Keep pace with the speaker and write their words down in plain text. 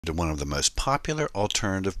to one of the most popular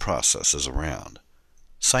alternative processes around,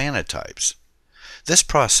 cyanotypes. This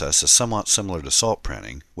process is somewhat similar to salt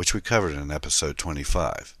printing, which we covered in episode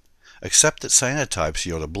 25, except that cyanotypes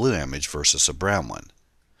yield a blue image versus a brown one.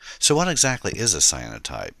 So what exactly is a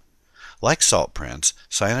cyanotype? Like salt prints,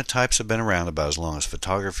 cyanotypes have been around about as long as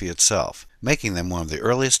photography itself, making them one of the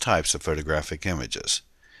earliest types of photographic images.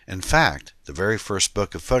 In fact, the very first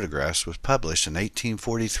book of photographs was published in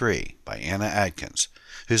 1843 by Anna Atkins,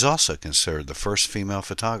 who's also considered the first female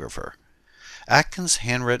photographer. Atkins'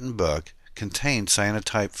 handwritten book contained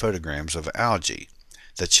cyanotype photograms of algae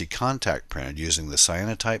that she contact printed using the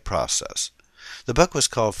cyanotype process. The book was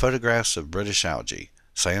called Photographs of British Algae,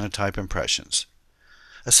 Cyanotype Impressions.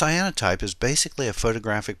 A cyanotype is basically a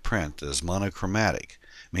photographic print that is monochromatic,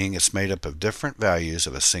 meaning it's made up of different values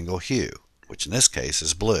of a single hue, which in this case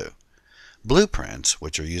is blue. Blueprints,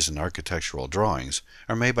 which are used in architectural drawings,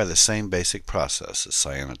 are made by the same basic process as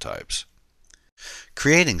cyanotypes.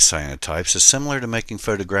 Creating cyanotypes is similar to making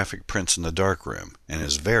photographic prints in the darkroom and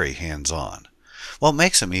is very hands-on. What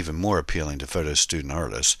makes them even more appealing to photo student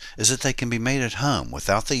artists is that they can be made at home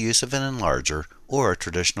without the use of an enlarger or a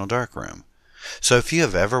traditional darkroom. So if you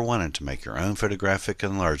have ever wanted to make your own photographic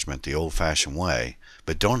enlargement the old-fashioned way,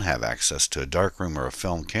 but don't have access to a darkroom or a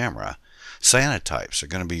film camera, cyanotypes are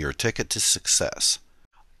going to be your ticket to success.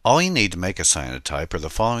 All you need to make a cyanotype are the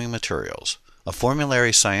following materials: a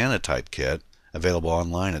formulary cyanotype kit, available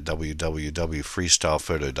online at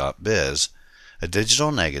www.freestylephoto.biz, a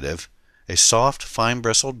digital negative, a soft,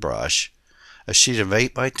 fine-bristled brush, a sheet of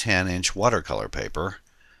 8 by 10 inch watercolor paper,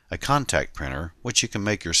 a contact printer, which you can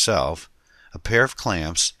make yourself, a pair of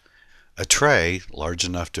clamps, a tray large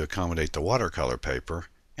enough to accommodate the watercolor paper,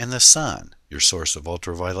 and the sun, your source of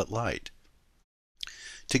ultraviolet light.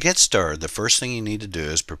 To get started, the first thing you need to do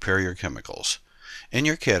is prepare your chemicals. In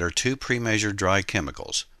your kit are 2 pre-measured dry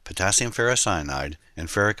chemicals, potassium ferrocyanide and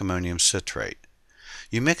ferric ammonium citrate.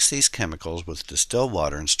 You mix these chemicals with distilled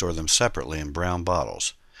water and store them separately in brown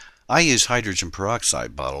bottles. I use hydrogen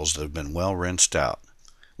peroxide bottles that have been well rinsed out.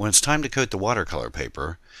 When it's time to coat the watercolor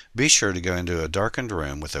paper, be sure to go into a darkened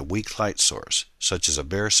room with a weak light source, such as a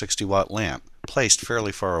bare 60-watt lamp, placed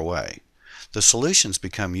fairly far away. The solutions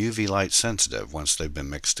become UV light sensitive once they've been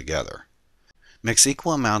mixed together. Mix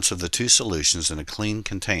equal amounts of the 2 solutions in a clean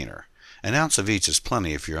container. An ounce of each is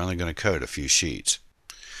plenty if you're only going to coat a few sheets.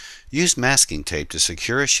 Use masking tape to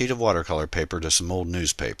secure a sheet of watercolor paper to some old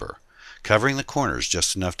newspaper, covering the corners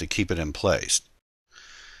just enough to keep it in place.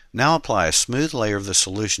 Now apply a smooth layer of the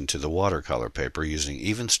solution to the watercolor paper using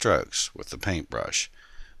even strokes with the paintbrush,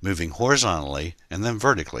 moving horizontally and then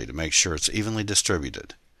vertically to make sure it's evenly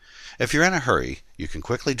distributed. If you're in a hurry, you can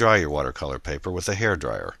quickly dry your watercolor paper with a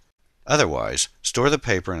hairdryer. Otherwise, store the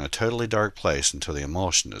paper in a totally dark place until the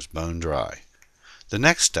emulsion is bone dry. The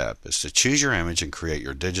next step is to choose your image and create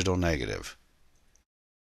your digital negative.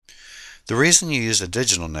 The reason you use a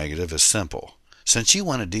digital negative is simple. Since you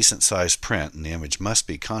want a decent sized print and the image must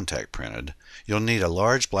be contact printed, you'll need a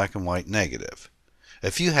large black and white negative.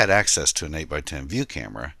 If you had access to an 8 by 10 view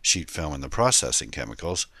camera, sheet film, and the processing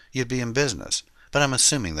chemicals, you'd be in business, but I'm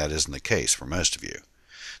assuming that isn't the case for most of you.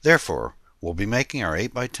 Therefore, we'll be making our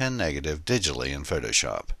 8 by 10 negative digitally in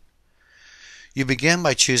Photoshop. You begin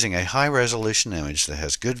by choosing a high-resolution image that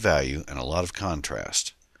has good value and a lot of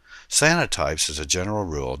contrast. Cyanotypes, as a general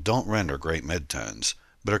rule, don't render great midtones,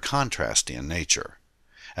 but are contrasty in nature.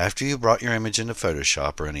 After you've brought your image into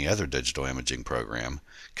Photoshop or any other digital imaging program,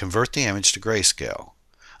 convert the image to grayscale.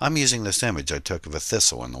 I'm using this image I took of a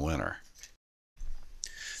thistle in the winter.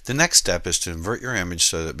 The next step is to invert your image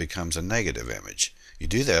so that it becomes a negative image. You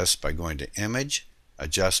do this by going to Image,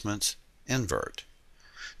 Adjustments, Invert.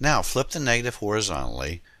 Now flip the negative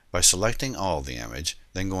horizontally by selecting all of the image,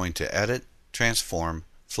 then going to Edit, Transform,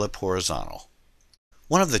 Flip Horizontal.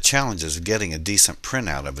 One of the challenges of getting a decent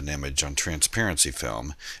printout of an image on transparency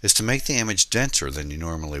film is to make the image denser than you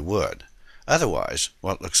normally would. Otherwise,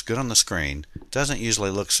 what looks good on the screen doesn't usually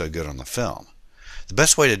look so good on the film. The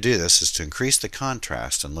best way to do this is to increase the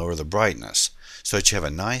contrast and lower the brightness so that you have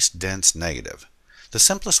a nice dense negative. The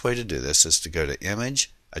simplest way to do this is to go to Image,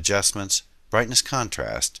 Adjustments, Brightness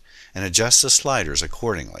Contrast, and adjust the sliders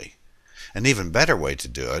accordingly. An even better way to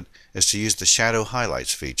do it is to use the Shadow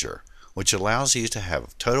Highlights feature, which allows you to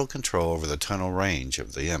have total control over the tonal range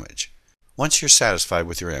of the image. Once you're satisfied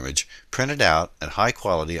with your image, print it out at high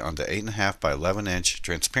quality onto 8.5 by 11 inch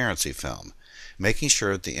transparency film, making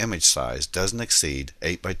sure that the image size doesn't exceed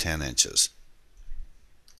 8 by 10 inches.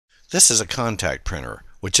 This is a contact printer,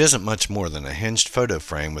 which isn't much more than a hinged photo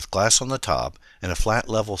frame with glass on the top and a flat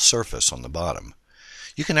level surface on the bottom.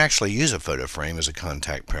 You can actually use a photo frame as a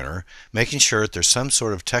contact printer, making sure that there's some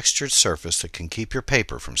sort of textured surface that can keep your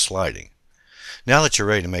paper from sliding. Now that you're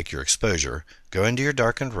ready to make your exposure, go into your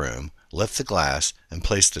darkened room, lift the glass, and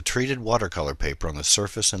place the treated watercolor paper on the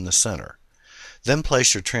surface in the center. Then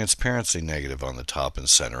place your transparency negative on the top and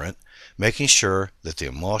center it, making sure that the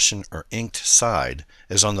emulsion or inked side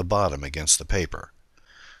is on the bottom against the paper.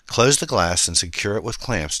 Close the glass and secure it with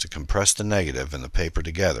clamps to compress the negative and the paper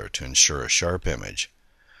together to ensure a sharp image.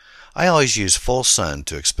 I always use full sun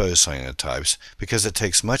to expose cyanotypes because it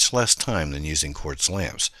takes much less time than using quartz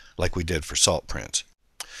lamps, like we did for salt prints.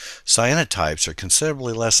 Cyanotypes are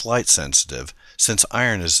considerably less light sensitive since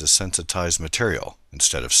iron is the sensitized material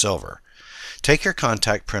instead of silver. Take your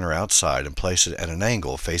contact printer outside and place it at an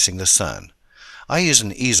angle facing the sun. I use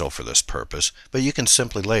an easel for this purpose, but you can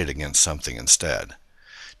simply lay it against something instead.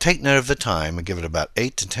 Take note of the time and give it about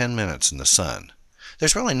 8 to 10 minutes in the sun.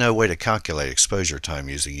 There's really no way to calculate exposure time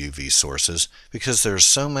using UV sources because there are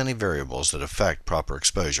so many variables that affect proper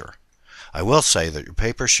exposure. I will say that your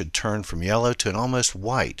paper should turn from yellow to an almost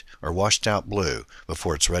white or washed out blue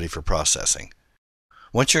before it's ready for processing.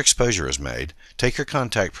 Once your exposure is made, take your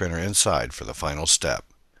contact printer inside for the final step.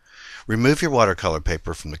 Remove your watercolor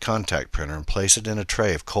paper from the contact printer and place it in a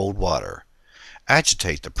tray of cold water.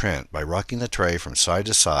 Agitate the print by rocking the tray from side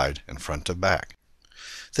to side and front to back.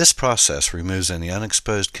 This process removes any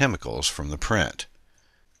unexposed chemicals from the print.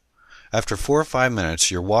 After 4 or 5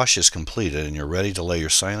 minutes, your wash is completed and you're ready to lay your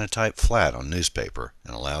cyanotype flat on newspaper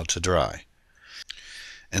and allow it to dry.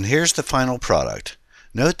 And here's the final product.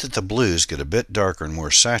 Note that the blues get a bit darker and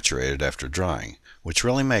more saturated after drying, which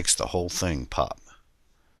really makes the whole thing pop.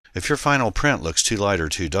 If your final print looks too light or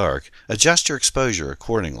too dark, adjust your exposure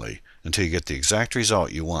accordingly until you get the exact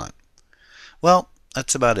result you want. Well,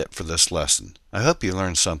 that's about it for this lesson. I hope you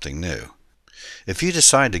learned something new. If you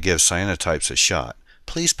decide to give cyanotypes a shot,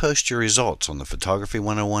 please post your results on the Photography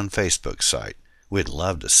 101 Facebook site. We'd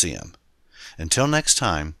love to see them. Until next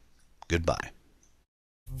time, goodbye.